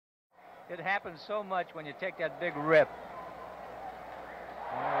It happens so much when you take that big rip.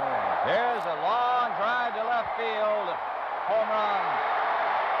 Here's a long drive to left field. Home run.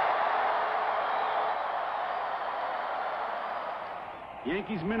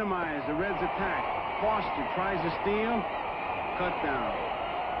 Yankees minimize the Reds' attack. Foster tries to steal. Cut down.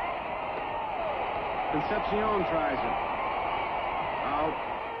 Concepcion tries it. Out.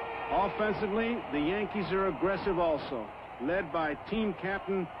 Offensively, the Yankees are aggressive also, led by team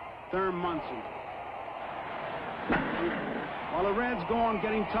captain Thurman Munson. While the Reds go on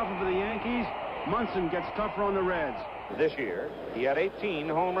getting tougher for the Yankees, Munson gets tougher on the Reds. This year, he had 18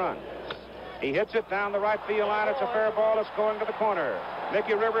 home runs. He hits it down the right field line. It's a fair ball. It's going to the corner.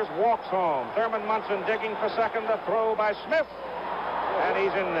 Mickey Rivers walks home. Thurman Munson digging for second. The throw by Smith. And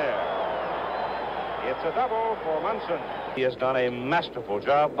he's in there. It's a double for Munson. He has done a masterful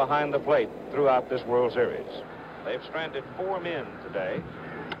job behind the plate throughout this World Series. They've stranded 4 men today.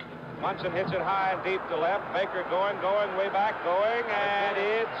 Munson hits it high and deep to left. Baker going, way back, and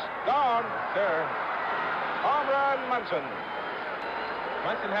it's gone. Sure. Home run, Munson.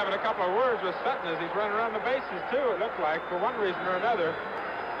 Munson having a couple of words with Sutton as he's running around the bases, too, it looked like, for one reason or another.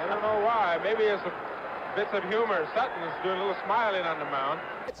 I don't know why. Maybe it's a bits of humor. Sutton is doing a little smiling on the mound.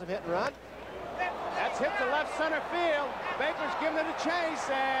 It's a hit and run. That's hit to left center field. Baker's giving it a chase,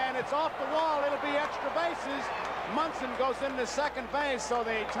 and it's off the wall. It'll be extra bases. Munson goes into second base, so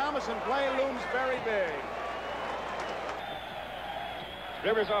the Thomason play looms very big.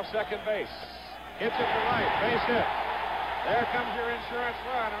 Rivers off second base. Hits it to right. Base hit. There comes your insurance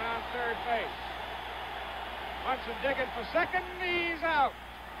run around third base. Munson digging for second. He's out.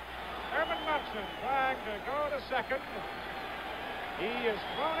 Thurman Munson trying to go to second. He is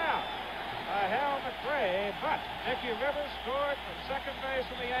thrown out by Hal McRae, but Mickey Rivers scored from second base,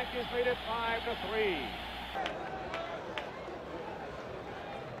 and the Yankees lead it 5-3.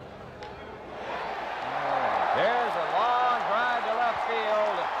 There's a long drive to left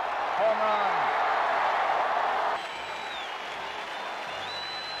field. Home run.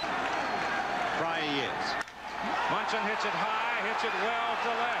 Try he is. Munson hits it high, hits it well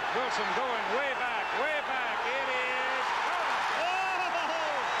to left. Wilson going way back, way back. It is gone. Oh!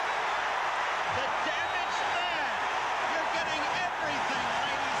 The damaged man. You're getting everything,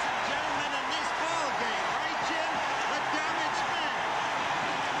 ladies and gentlemen, in this ball game, right, Jim? The damaged man.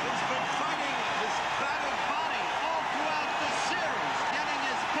 He's been fighting his battered body all throughout the series, getting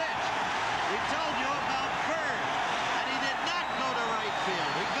his pitch. We told you about Bird, and he did not go to right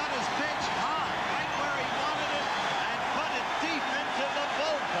field. He got his pitch high, right where he wanted it, and put it deep into the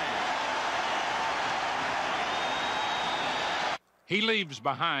bullpen. He leaves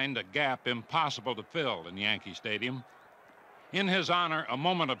behind a gap impossible to fill in Yankee Stadium. In his honor, a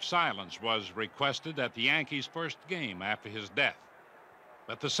moment of silence was requested at the Yankees' first game after his death.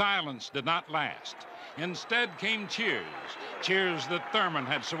 But the silence did not last. Instead came cheers, cheers that Thurman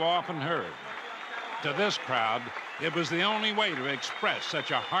had so often heard. To this crowd, it was the only way to express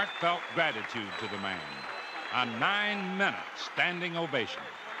such a heartfelt gratitude to the man. A 9-minute standing ovation.